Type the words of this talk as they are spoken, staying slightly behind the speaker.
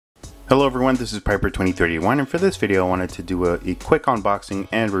Hello everyone, this is Piper2031, and for this video I wanted to do a quick unboxing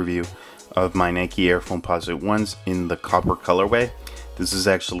and review of my Nike Air Foamposite Ones in the copper colorway. This is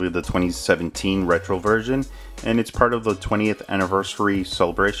actually the 2017 retro version, and it's part of the 20th anniversary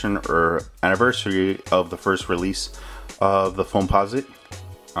celebration or anniversary of the first release of the Foamposite.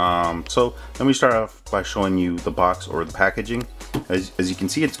 So let me start off by showing you the box or the packaging. As you can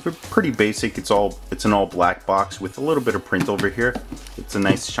see, it's pretty basic. It's an all black box with a little bit of print over here. It's a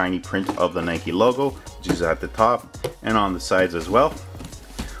nice shiny print of the Nike logo, which is at the top and on the sides as well.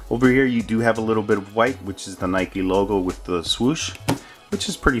 Over here you do have a little bit of white, which is the Nike logo with the swoosh, which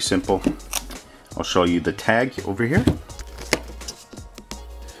is pretty simple. I'll show you the tag over here.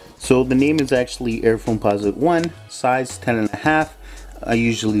 So the name is actually Air Foamposite One, size 10.5. I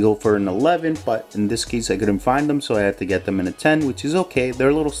usually go for an 11, but in this case I couldn't find them, so I had to get them in a 10, which is okay. They're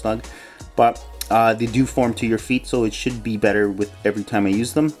a little snug, but they do form to your feet, so it should be better with every time I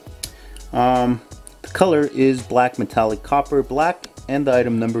use them. The color is black metallic copper black, and the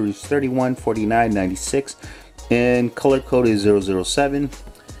item number is 314996, and color code is 007.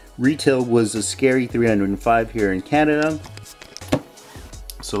 Retail was a scary $305 here in Canada.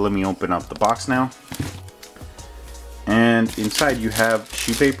 So let me open up the box now. And inside you have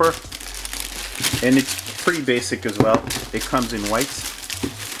tissue paper, and it's pretty basic as well. It comes in white,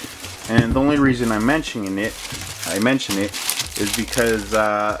 and the only reason I mention it is because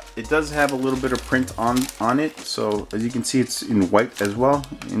it does have a little bit of print on it. So as you can see, it's in white as well,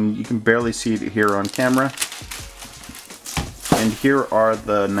 and you can barely see it here on camera. And here are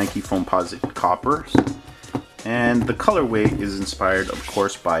the Nike Foamposite coppers, and the colorway is inspired, of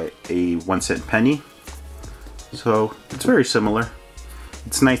course, by a 1-cent penny. So it's very similar.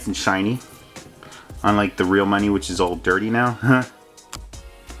 It's nice and shiny, unlike the real money, which is all dirty now.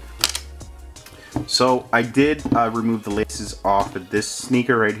 So I did remove the laces off of this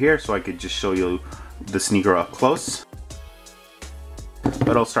sneaker right here, so I could just show you the sneaker up close.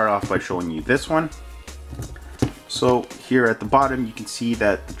 But I'll start off by showing you this one. So here at the bottom you can see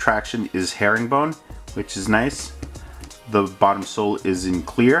that the traction is herringbone, which is nice. The bottom sole is in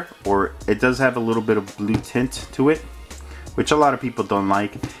clear, or it does have a little bit of blue tint to it, which a lot of people don't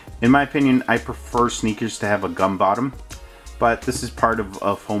like. In my opinion, I prefer sneakers to have a gum bottom, but this is part of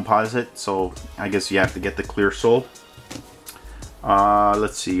a Foamposite, so I guess you have to get the clear sole.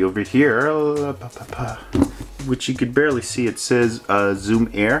 Let's see over here, which you could barely see, it says Zoom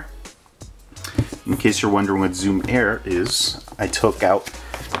Air. In case you're wondering what Zoom Air is, I took out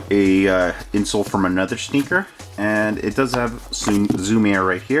a insole from another sneaker, and it does have Zoom Air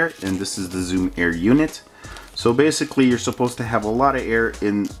right here, and this is the Zoom Air unit. So basically you're supposed to have a lot of air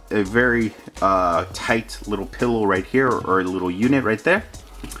in a very tight little pillow right here, or a little unit right there.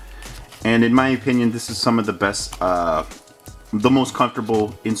 And in my opinion, this is some of the best, the most comfortable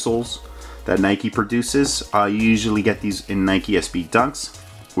insoles that Nike produces. You usually get these in Nike SB Dunks,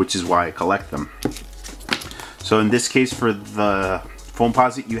 which is why I collect them. So in this case, for the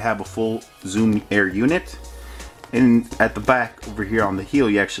Foamposite, you have a full Zoom Air unit, and at the back over here on the heel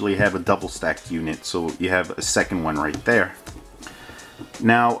you actually have a double stacked unit, so you have a second one right there.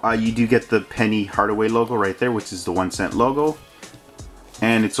 Now you do get the Penny Hardaway logo right there, which is the 1-cent logo,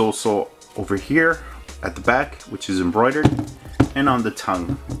 and it's also over here at the back, which is embroidered, and on the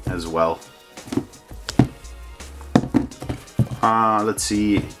tongue as well. Let's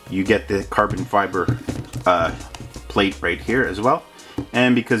see, you get the carbon fiber plate right here as well.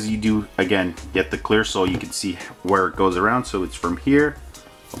 And because you do, again, get the clear sole, you can see where it goes around. So it's from here,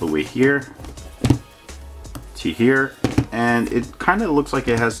 all the way here, to here. And it kind of looks like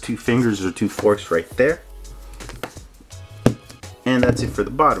it has 2 fingers or 2 forks right there. And that's it for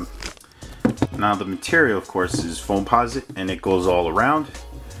the bottom. Now the material, of course, is Foamposite, and it goes all around.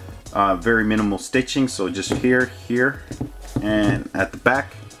 Very minimal stitching, so just here, here, and at the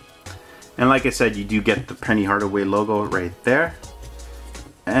back. And like I said, you do get the Penny Hardaway logo right there.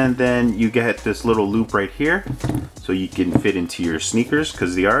 And then you get this little loop right here, so you can fit into your sneakers,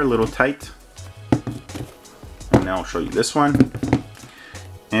 because they are a little tight. And now I'll show you this one.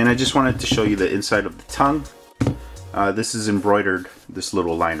 And I just wanted to show you the inside of the tongue. This is embroidered, this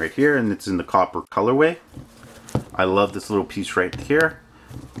little line right here, and it's in the copper colorway. I love this little piece right here,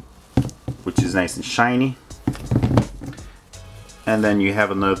 which is nice and shiny. And then you have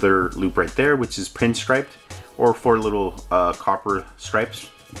another loop right there, which is pinstriped, or 4 little copper stripes.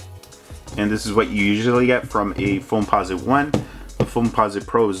 And this is what you usually get from a Foamposite One. The Foamposite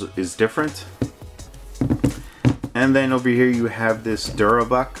Pro is different. And then over here you have this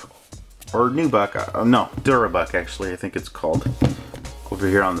Durabuck, or Nubuck, no, Durabuck actually, I think it's called, over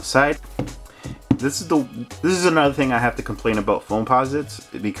here on the side. this is another thing I have to complain about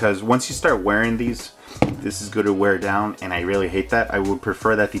Foamposites, because once you start wearing these, this is going to wear down, and I really hate that. I would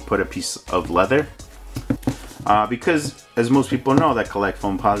prefer that they put a piece of leather, because as most people know that collect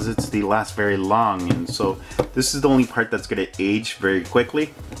Foamposites, they last very long, and so this is the only part that's going to age very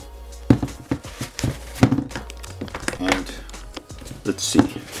quickly. And let's see,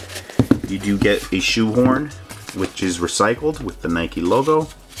 you do get a shoehorn, which is recycled with the Nike logo.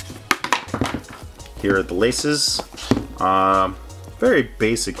 Here are the laces, very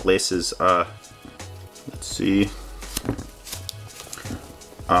basic laces. Let's see,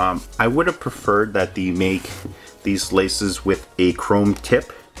 I would have preferred that they make these laces with a chrome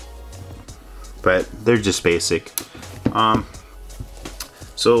tip, but they're just basic.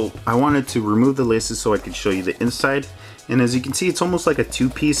 So I wanted to remove the laces so I could show you the inside, and as you can see, it's almost like a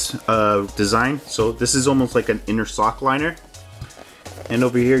two-piece design. So this is almost like an inner sock liner, and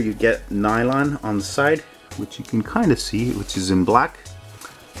over here you get nylon on the side, which you can kind of see, which is in black.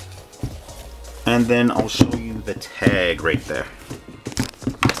 And then I'll show you the tag right there.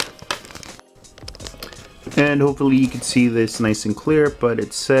 And hopefully you can see this nice and clear, but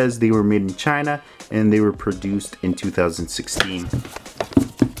it says they were made in China and they were produced in 2016.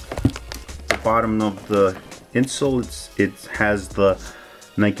 The bottom of the insole, it has the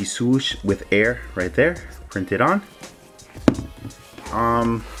Nike swoosh with Air right there printed on.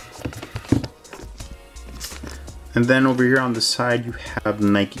 And then over here on the side you have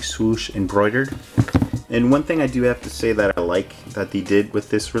Nike swoosh embroidered. And one thing I do have to say that I like that they did with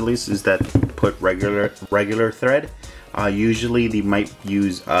this release is that they put regular thread. Usually they might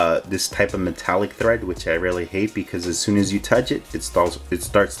use this type of metallic thread, which I really hate, because as soon as you touch it, it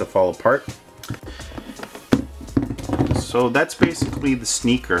starts to fall apart. So that's basically the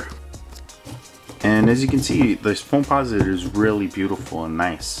sneaker. And as you can see, this Foamposite is really beautiful and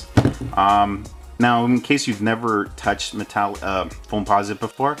nice. Now, in case you've never touched Foamposite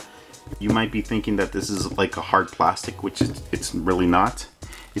before, you might be thinking that this is like a hard plastic, which it's really not.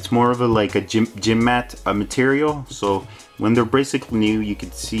 It's more of a gym mat material. So when they're basically new, you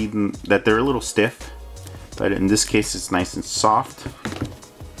can see that they're a little stiff, but in this case it's nice and soft,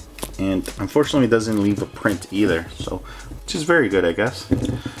 and unfortunately it doesn't leave a print either, so which is very good, I guess.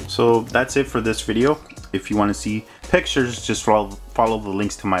 So that's it for this video. If you want to see pictures, just follow the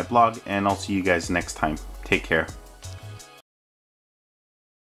links to my blog, and I'll see you guys next time. Take care.